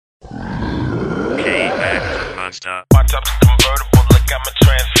gangsta. My top's convertible, like I'm a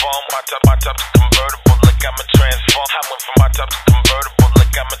transform. My top's convertible, like I'm a transform. I went from my top to convertible,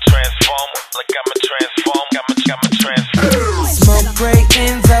 like I'm a transform. Like I'm a transform, I'm a transform. Smoke gray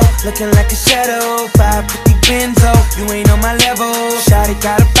Enzo, looking like a shadow. 550 Benzo, you ain't on my level. Shawty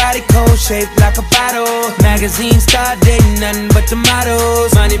got a body cold, shaped like a bottle. Magazine star dating, nothing but the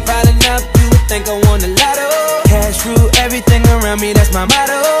models. Money piling up, you would think I won the lotto. Cash rule everything around me, that's my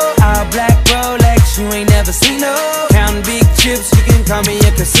motto. All black Rolex, you ain't never seen no. Counting big chips, you can call me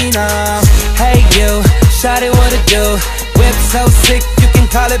a casino. Hey you, shawty what it do? Whip so sick, you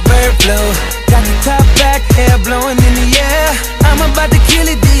can call it bird flu. Got the top back, hair blowing in the air. I'm about to kill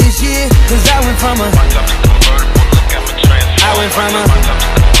it this year, cause I went from a I went from a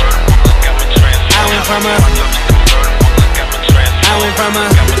I went from a I went from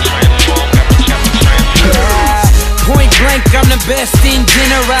a point blank, I'm the best in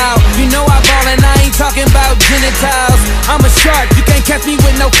general. You know I ball and I ain't talking about genitals. I'm a shark, you can't catch me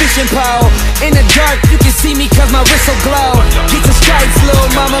with no fishing pole. In the dark, you can see me cause my whistle glow. Get your stripes, little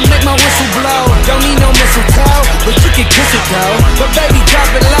mama, make my whistle blow. Don't need no mistletoe, but you can kiss it though. But baby, drop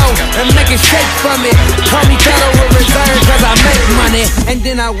it low and make it shake from it. Call me Federal Reserve cause I make money and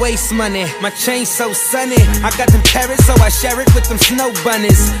then I waste money. My chain so sunny, I got them carrots so I share it with them snow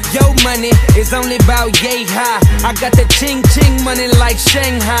bunnies. Yo money is only about yay high. I got that ching ching money like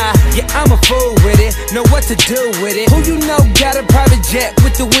Shanghai. Yeah, I'm a fool with it, know what to do with it. Who you know got a private jet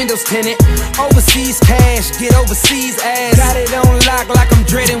with the windows tinted? Overseas cash, get overseas ass. Got it on lock like I'm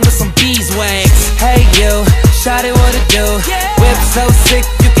dreading with some beeswax. Hey you, shawty what it do? Whip so sick,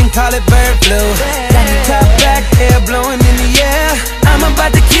 you can call it bird flu. Got the top back, hair blowing in the air. I'm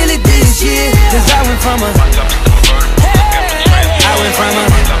about to kill it this year, cause I went from a I went from a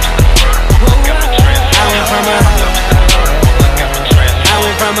I went from a I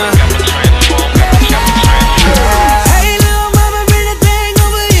went from a